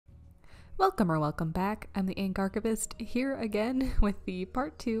Welcome or welcome back. I'm the Ink Archivist here again with the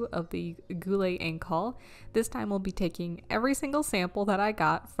part 2 of the Goulet ink haul. This time we'll be taking every single sample that I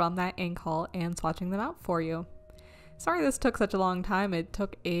got from that ink haul and swatching them out for you. Sorry this took such a long time. It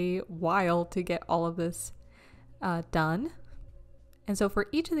took a while to get all of this done. And so for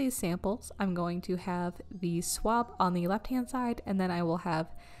each of these samples, I'm going to have the swab on the left-hand side, and then I will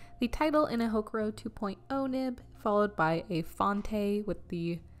have the title in a Hokuro 2.0 nib, followed by a fonte with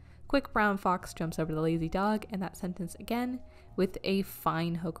the quick brown fox jumps over the lazy dog, and that sentence again with a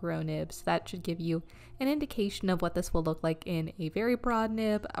fine Hokuro nib. So that should give you an indication of what this will look like in a very broad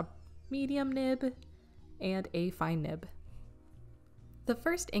nib, a medium nib, and a fine nib. The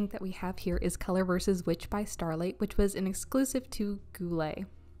first ink that we have here is Color vs. Witch by Starlight, which was an exclusive to Goulet.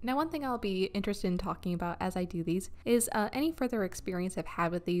 Now, one thing I'll be interested in talking about as I do these is any further experience I've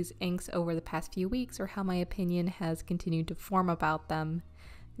had with these inks over the past few weeks, or how my opinion has continued to form about them.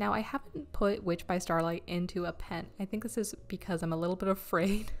 Now, I haven't put Witch by Starlight into a pen. I think this is because I'm a little bit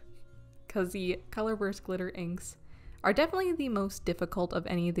afraid, because the Color vs. Glitter inks are definitely the most difficult of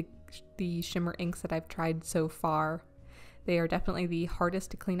any of the shimmer inks that I've tried so far. They are definitely the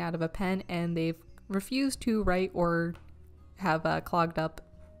hardest to clean out of a pen, and they've refused to write or have clogged up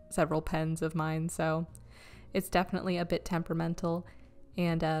several pens of mine, so it's definitely a bit temperamental.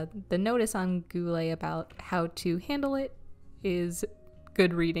 And the notice on Goulet about how to handle it is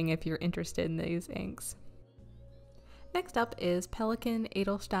good reading if you're interested in these inks. Next up is Pelikan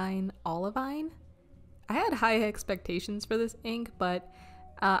Edelstein Olivine. I had high expectations for this ink, but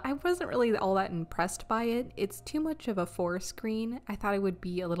I wasn't really all that impressed by it. It's too much of a forest green. I thought it would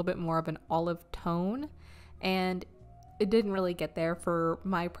be a little bit more of an olive tone, and it didn't really get there for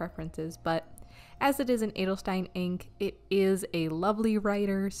my preferences, but as it is an Edelstein ink, it is a lovely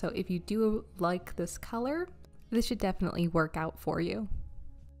writer, so if you do like this color, this should definitely work out for you.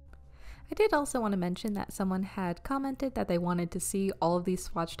 I did also want to mention that someone had commented that they wanted to see all of these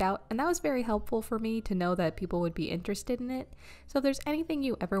swatched out, and that was very helpful for me to know that people would be interested in it. So if there's anything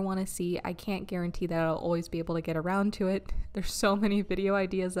you ever want to see, I can't guarantee that I'll always be able to get around to it. There's so many video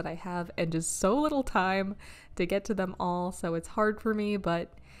ideas that I have and just so little time to get to them all, so it's hard for me,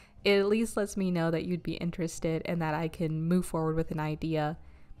 but it at least lets me know that you'd be interested and that I can move forward with an idea,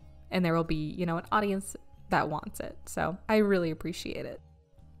 and there will be, you know, an audience that wants it. So I really appreciate it.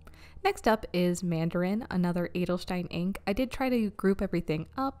 Next up is Mandarin, another Edelstein ink. I did try to group everything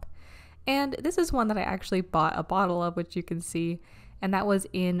up, and this is one that I actually bought a bottle of, which you can see, and that was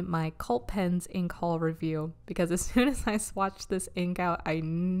in my Cult Pens ink haul review, because as soon as I swatched this ink out, I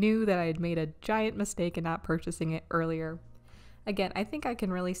knew that I had made a giant mistake in not purchasing it earlier. Again, I think I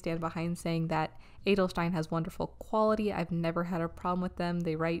can really stand behind saying that Edelstein has wonderful quality. I've never had a problem with them.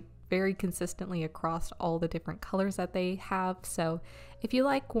 They write very consistently across all the different colors that they have, so if you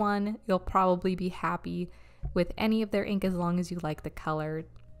like one, you'll probably be happy with any of their ink as long as you like the color.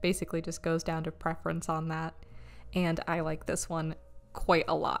 Basically just goes down to preference on that, and I like this one quite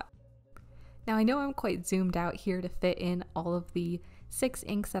a lot. Now, I know I'm quite zoomed out here to fit in all of the 6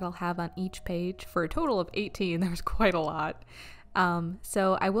 inks that I'll have on each page for a total of 18. There's quite a lot.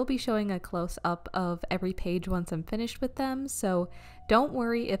 So I will be showing a close-up of every page once I'm finished with them, so don't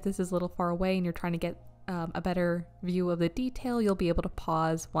worry if this is a little far away and you're trying to get a better view of the detail. You'll be able to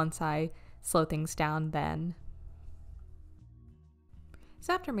pause once I slow things down then.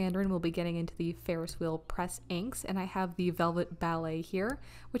 So after Mandarin, we'll be getting into the Ferris wheel press inks, and I have the Velvet Ballet here,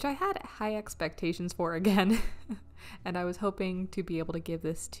 which I had high expectations for again, and I was hoping to be able to give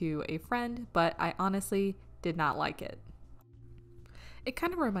this to a friend, but I honestly did not like it. It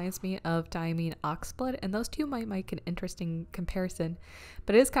kind of reminds me of Diamine Oxblood, and those two might make an interesting comparison,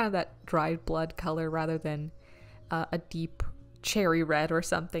 but it is kind of that dried blood color rather than a deep cherry red or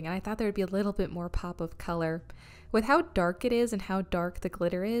something, and I thought there would be a little bit more pop of color. With how dark it is and how dark the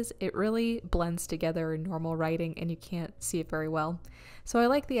glitter is, it really blends together in normal writing and you can't see it very well. So I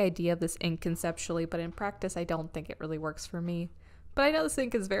like the idea of this ink conceptually, but in practice I don't think it really works for me. But I know this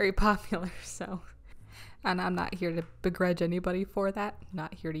ink is very popular, so... And I'm not here to begrudge anybody for that.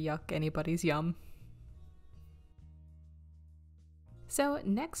 Not here to yuck anybody's yum. So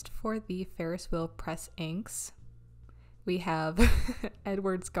next for the Ferris wheel press inks, we have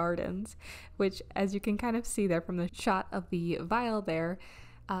Edward's Gardens, which, as you can kind of see there from the shot of the vial there,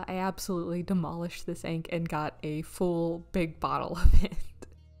 I absolutely demolished this ink and got a full big bottle of it.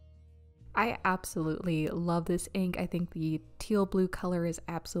 I absolutely love this ink. I think the teal blue color is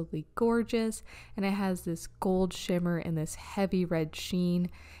absolutely gorgeous, and it has this gold shimmer and this heavy red sheen.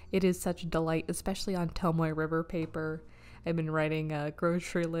 It is such a delight, especially on Tomoe River paper. I've been writing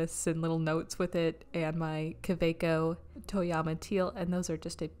grocery lists and little notes with it, and my Kaweco Toyama teal, and those are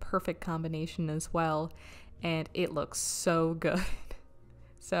just a perfect combination as well, and it looks so good.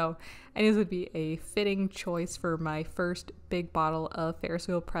 So I knew this would be a fitting choice for my first big bottle of Ferris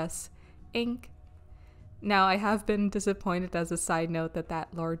Wheel Press ink. Now, I have been disappointed, as a side note, that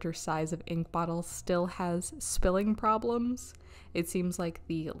that larger size of ink bottle still has spilling problems. It seems like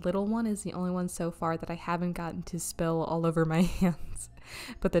the little one is the only one so far that I haven't gotten to spill all over my hands.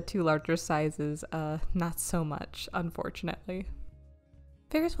 But the two larger sizes, not so much, unfortunately.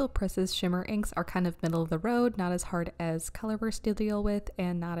 Ferris Wheel Press's shimmer inks are kind of middle of the road, not as hard as Colorburst to deal with,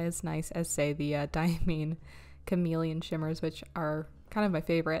 and not as nice as, say, the Diamine Chameleon shimmers, which are kind of my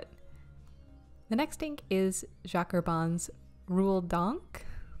favorite. The next ink is Jacques Herbin's Roule d'Encre,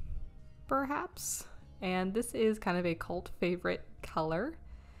 perhaps, and this is kind of a cult favorite color.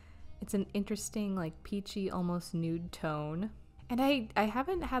 It's an interesting, like, peachy, almost nude tone, and I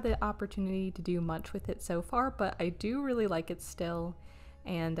haven't had the opportunity to do much with it so far, but I do really like it still,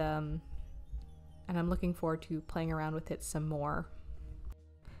 and I'm looking forward to playing around with it some more.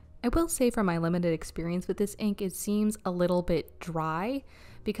 I will say, from my limited experience with this ink, it seems a little bit dry,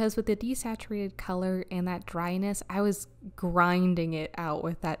 because with the desaturated color and that dryness, I was grinding it out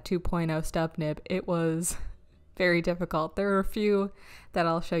with that 2.0 stub nib. It was very difficult. There are a few that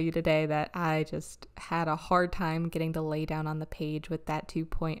I'll show you today that I just had a hard time getting to lay down on the page with that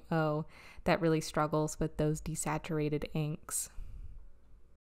 2.0 that really struggles with those desaturated inks.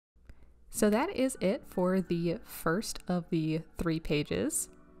 So that is it for the first of the 3 pages.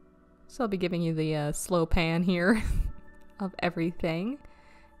 So I'll be giving you the slow pan here of everything.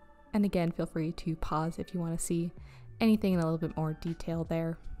 And again, feel free to pause if you want to see anything in a little bit more detail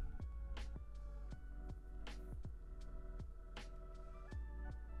there.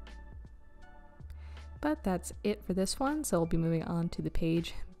 But that's it for this one, so we'll be moving on to the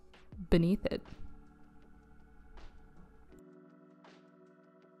page beneath it.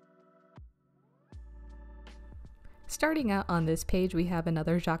 Starting out on this page, we have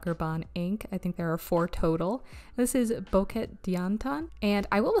another Jacques Herbin ink. I think there are 4 total. This is Bouquet d'Antan, and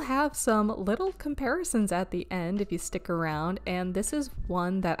I will have some little comparisons at the end if you stick around, and this is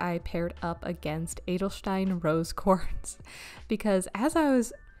one that I paired up against Edelstein Rose Quartz, because as I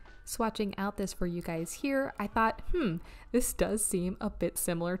was swatching out this for you guys here, I thought, this does seem a bit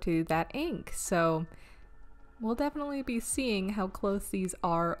similar to that ink, so we'll definitely be seeing how close these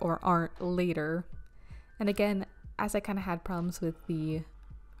are or aren't later. And again, as I kind of had problems with the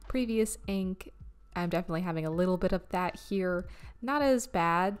previous ink, I'm definitely having a little bit of that here. Not as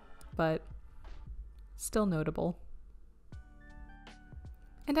bad, but still notable.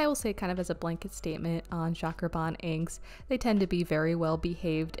 And I will say, kind of as a blanket statement on Jacques Herbin inks, they tend to be very well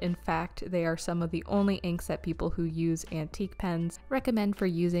behaved. In fact, they are some of the only inks that people who use antique pens recommend for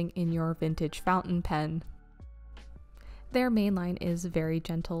using in your vintage fountain pen. Their main line is very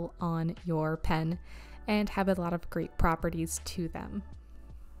gentle on your pen and have a lot of great properties to them.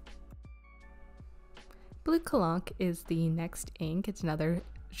 Bleu Calanque is the next ink. It's another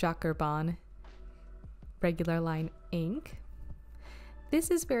Jacques Herbin regular line ink. This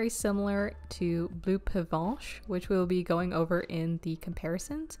is very similar to Bleu Pevanche, which we'll be going over in the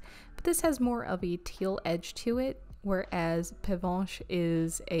comparisons, but this has more of a teal edge to it, whereas Pevanche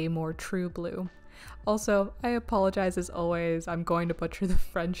is a more true blue. Also, I apologize as always, I'm going to butcher the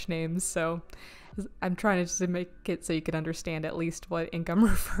French names, so I'm trying to just make it so you can understand at least what ink I'm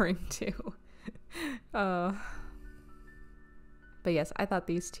referring to. But yes, I thought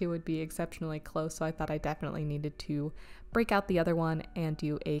these two would be exceptionally close, so I thought I definitely needed to break out the other one and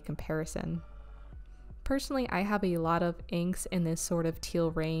do a comparison. Personally, I have a lot of inks in this sort of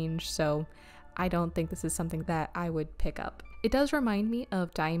teal range, so I don't think this is something that I would pick up. It does remind me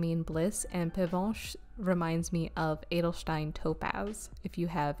of Diamine Bliss, and Pevanche reminds me of Edelstein Topaz, if you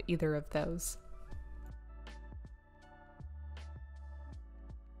have either of those.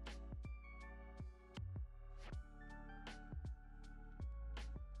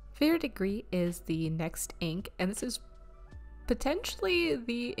 Favorite Degree is the next ink, and this is potentially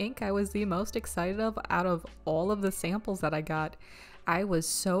the ink I was the most excited of out of all of the samples that I got. I was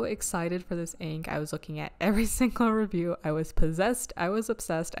so excited for this ink. I was looking at every single review. I was possessed. I was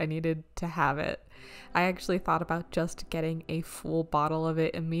obsessed. I needed to have it. I actually thought about just getting a full bottle of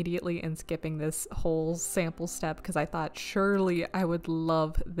it immediately and skipping this whole sample step because I thought surely I would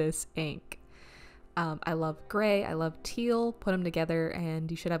love this ink. I love gray, I love teal, put them together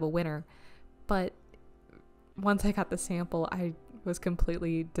and you should have a winner. But once I got the sample, I was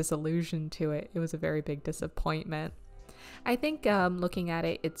completely disillusioned to it. It was a very big disappointment. I think looking at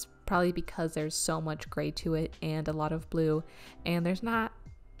it, it's probably because there's so much gray to it and a lot of blue, and there's not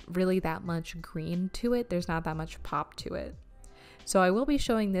really that much green to it. There's not that much pop to it. So I will be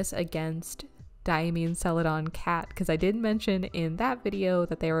showing this against Diamine Celadon Cat because I did mention in that video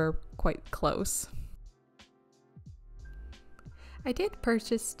that they were quite close. I did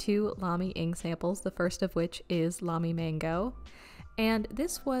purchase 2 Lamy ink samples, the first of which is Lamy Mango. And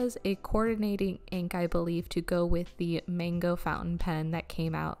this was a coordinating ink, I believe, to go with the Mango fountain pen that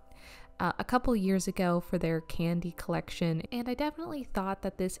came out a couple years ago for their candy collection. And I definitely thought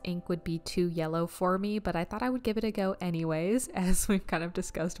that this ink would be too yellow for me, but I thought I would give it a go anyways, as we've kind of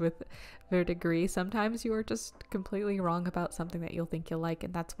discussed with Verdigris. Sometimes you are just completely wrong about something that you'll think you'll like,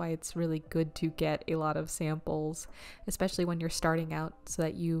 and that's why it's really good to get a lot of samples, especially when you're starting out, so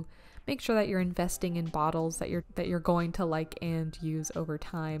that you make sure that you're investing in bottles that you're going to like and use over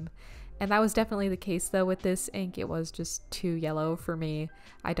time. And that was definitely the case though with this ink. It was just too yellow for me.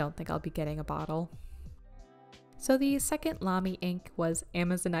 I don't think I'll be getting a bottle. So the second Lamy ink was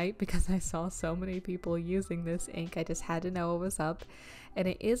Amazonite because I saw so many people using this ink. I just had to know what was up. And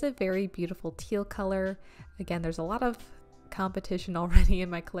it is a very beautiful teal color. Again, there's a lot of competition already in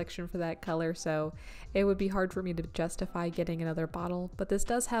my collection for that color, so it would be hard for me to justify getting another bottle, but this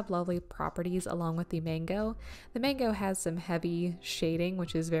does have lovely properties along with the Mango. The Mango has some heavy shading,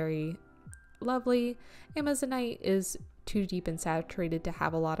 which is very lovely. Amazonite is too deep and saturated to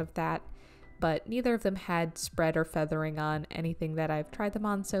have a lot of that, but neither of them had spread or feathering on anything that I've tried them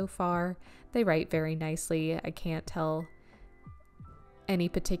on so far. They write very nicely. I can't tell any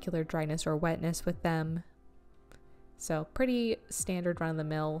particular dryness or wetness with them. So pretty standard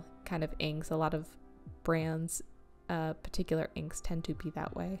run-of-the-mill kind of inks. A lot of brands, particular inks tend to be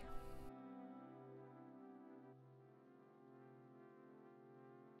that way.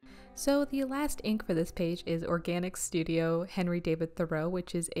 So the last ink for this page is Organic Studio Henry David Thoreau,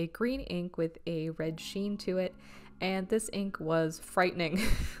 which is a green ink with a red sheen to it. And this ink was frightening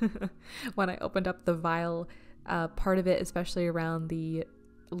when I opened up the vial. Part of it, especially around the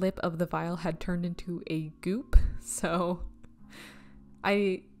lip of the vial, had turned into a goop. So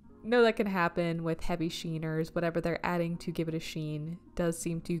I know that can happen with heavy sheeners. Whatever they're adding to give it a sheen does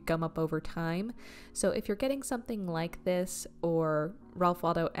seem to gum up over time. So if you're getting something like this, or Ralph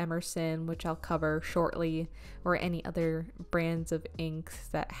Waldo Emerson, which I'll cover shortly, or any other brands of inks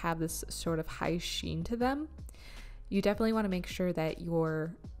that have this sort of high sheen to them, you definitely want to make sure that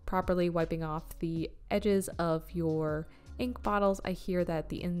you're properly wiping off the edges of your ink bottles. I hear that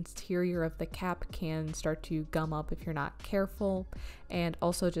the interior of the cap can start to gum up if you're not careful, and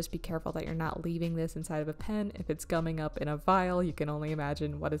also just be careful that you're not leaving this inside of a pen. If it's gumming up in a vial, you can only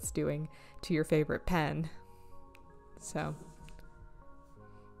imagine what it's doing to your favorite pen. So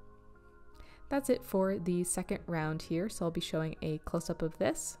that's it for the second round here. So I'll be showing a close-up of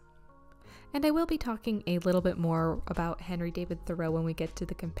this. And I will be talking a little bit more about Henry David Thoreau when we get to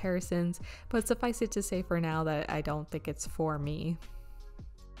the comparisons, but suffice it to say for now that I don't think it's for me.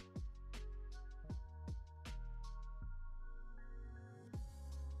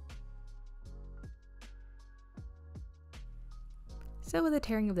 So with the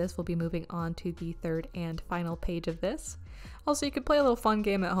tearing of this, we'll be moving on to the third and final page of this. Also, you could play a little fun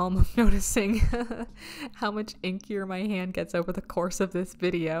game at home of noticing how much inkier my hand gets over the course of this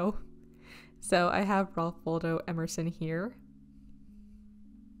video. So I have Ralph Waldo Emerson here.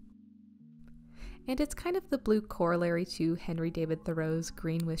 And it's kind of the blue corollary to Henry David Thoreau's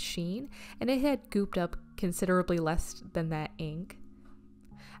green with sheen, and it had gooped up considerably less than that ink.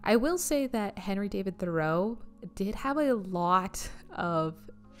 I will say that Henry David Thoreau did have a lot of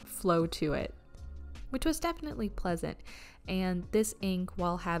flow to it, which was definitely pleasant. And this ink,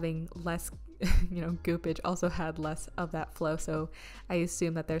 while having less goopage, also had less of that flow, so I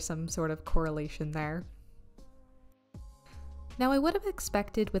assume that there's some sort of correlation there. Now I would have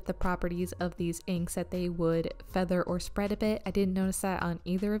expected with the properties of these inks that they would feather or spread a bit. I didn't notice that on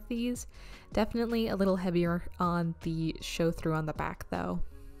either of these. Definitely a little heavier on the show through on the back though.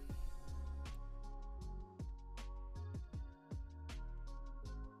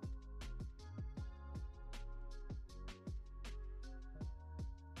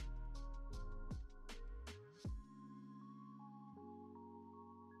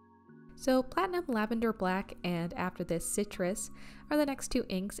 So Platinum Lavender Black and after this Citrus are the next two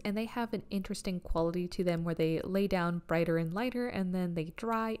inks, and they have an interesting quality to them where they lay down brighter and lighter and then they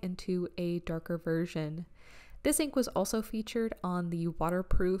dry into a darker version. This ink was also featured on the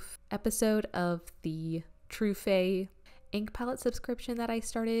waterproof episode of the True Fay ink palette subscription that I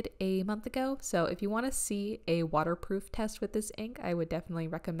started a month ago. So if you want to see a waterproof test with this ink, I would definitely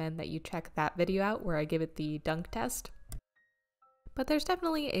recommend that you check that video out where I give it the dunk test. But there's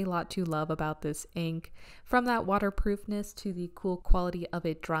definitely a lot to love about this ink, from that waterproofness to the cool quality of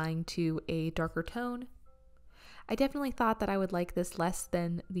it drying to a darker tone. I definitely thought that I would like this less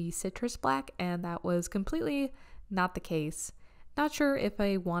than the citrus black, and that was completely not the case. Not sure if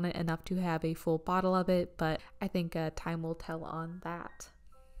I want it enough to have a full bottle of it, but I think time will tell on that.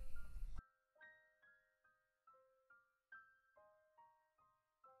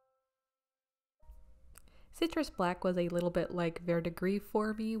 Citrus black was a little bit like verdigris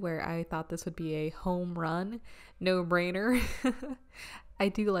for me, where I thought this would be a home run, no-brainer. I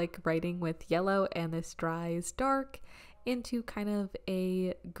do like writing with yellow, and this dries dark into kind of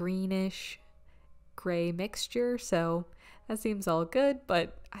a greenish gray mixture, so that seems all good,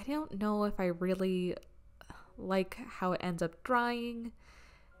 but I don't know if I really like how it ends up drying,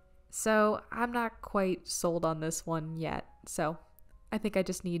 so I'm not quite sold on this one yet. So I think I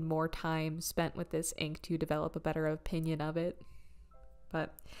just need more time spent with this ink to develop a better opinion of it.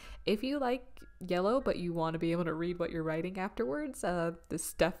 But if you like yellow but you want to be able to read what you're writing afterwards,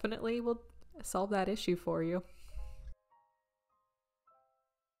 this definitely will solve that issue for you.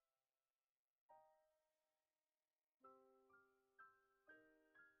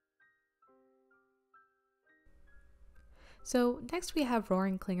 So next we have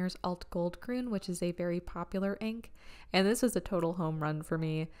Roaring Clinger's Alt Goldgrün, which is a very popular ink, and this is a total home run for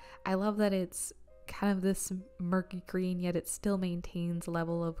me. I love that it's kind of this murky green, yet it still maintains a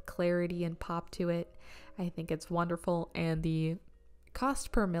level of clarity and pop to it. I think it's wonderful, and the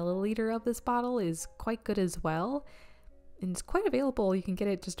cost per milliliter of this bottle is quite good as well, and it's quite available. You can get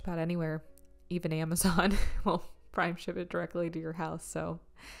it just about anywhere, even Amazon will prime ship it directly to your house, so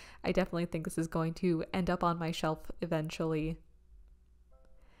I definitely think this is going to end up on my shelf eventually.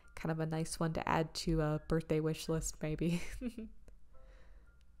 Kind of a nice one to add to a birthday wish list, maybe.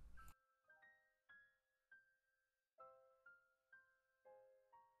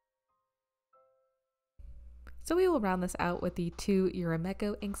 So we will round this out with the 2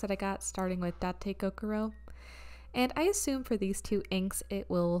 Urumeco inks that I got, starting with Date Kokoro. And I assume for these 2 inks it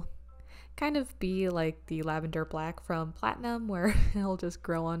will kind of be like the lavender black from Platinum, where it'll just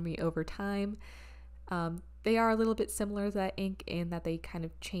grow on me over time. They are a little bit similar to that ink in that they kind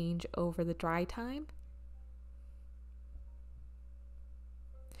of change over the dry time.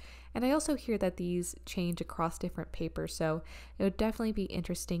 And I also hear that these change across different papers, so it would definitely be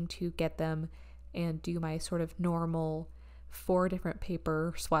interesting to get them and do my sort of normal 4 different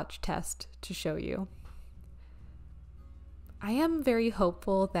paper swatch test to show you. I am very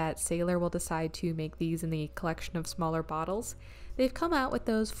hopeful that Sailor will decide to make these in the collection of smaller bottles. They've come out with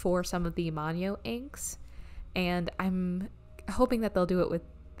those for some of the Manyo inks, and I'm hoping that they'll do it with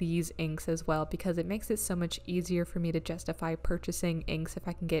these inks as well, because it makes it so much easier for me to justify purchasing inks if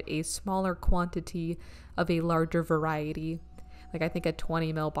I can get a smaller quantity of a larger variety. Like, I think a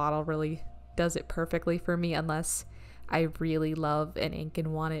 20 ml bottle really does it perfectly for me, unless I really love an ink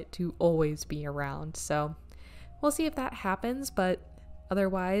and want it to always be around. So we'll see if that happens, but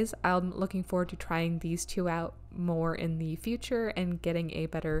otherwise I'm looking forward to trying these 2 out more in the future and getting a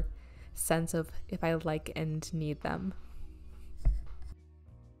better sense of if I like and need them.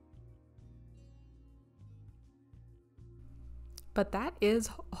 But that is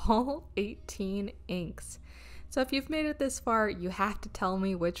all 18 inks. So if you've made it this far, you have to tell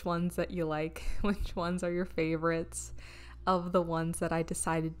me which ones that you like, which ones are your favorites of the ones that I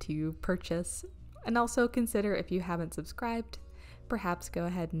decided to purchase. And also consider, if you haven't subscribed, perhaps go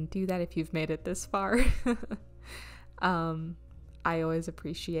ahead and do that if you've made it this far. I always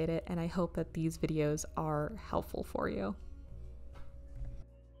appreciate it, and I hope that these videos are helpful for you.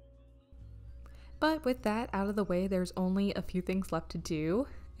 But with that out of the way, there's only a few things left to do,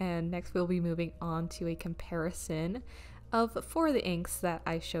 and next we'll be moving on to a comparison of 4 of the inks that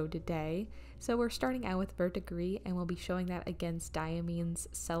I showed today. So we're starting out with Verdigris, and we'll be showing that against Diamine's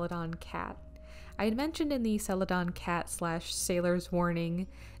Celadon Cat. I had mentioned in the Celadon Cat / Sailor's Warning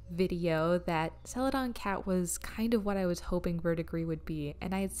video that Celadon Cat was kind of what I was hoping Verdigris would be,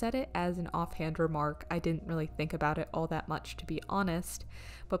 and I had said it as an offhand remark. I didn't really think about it all that much, to be honest,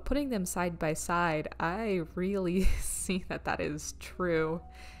 but putting them side by side, I really see that that is true.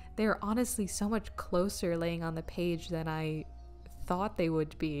 They're honestly so much closer laying on the page than I thought they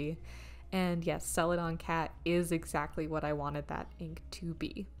would be, and yes, Celadon Cat is exactly what I wanted that ink to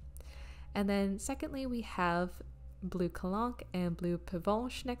be. And then secondly, we have Bleu Calanque and Bleu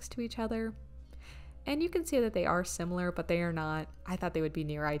Pivonche next to each other. And you can see that they are similar, but they are not. I thought they would be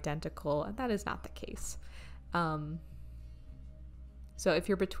near identical, and that is not the case. So if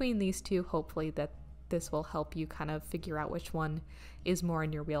you're between these 2, hopefully that this will help you kind of figure out which one is more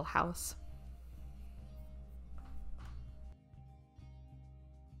in your wheelhouse.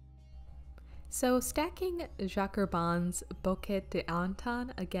 So stacking Jacques Urbain's Bouquet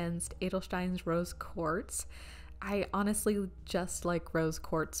d'Antan against Edelstein's Rose Quartz, I honestly just like rose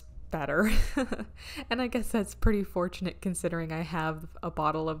quartz better. And I guess that's pretty fortunate considering I have a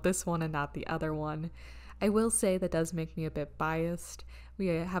bottle of this one and not the other one. I will say that does make me a bit biased. We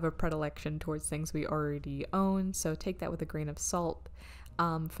have a predilection towards things we already own, so take that with a grain of salt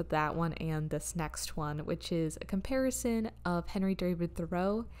for that one and this next one, which is a comparison of Henry David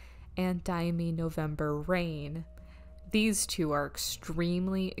Thoreau and Diamy November Rain. These two are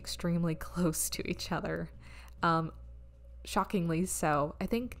extremely close to each other. Shockingly so. I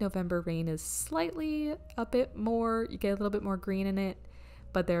think November Rain is slightly a bit more, you get a little bit more green in it,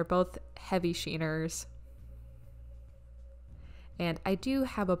 but they're both heavy sheeners. And I do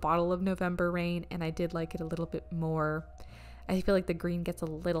have a bottle of November Rain, and I did like it a little bit more. I feel like the green gets a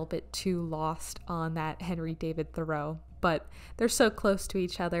little bit too lost on that Henry David Thoreau, but they're so close to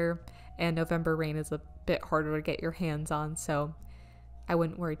each other, and November Rain is a bit harder to get your hands on, so I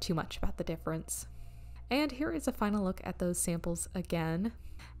wouldn't worry too much about the difference. And here is a final look at those samples again.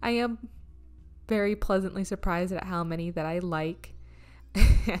 I am very pleasantly surprised at how many that I like,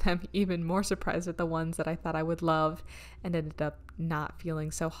 and I'm even more surprised at the ones that I thought I would love and ended up not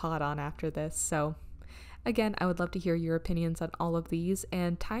feeling so hot on after this. So again, I would love to hear your opinions on all of these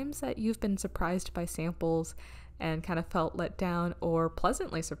and times that you've been surprised by samples and kind of felt let down or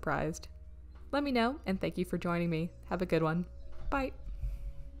pleasantly surprised. Let me know, and thank you for joining me. Have a good one. Bye.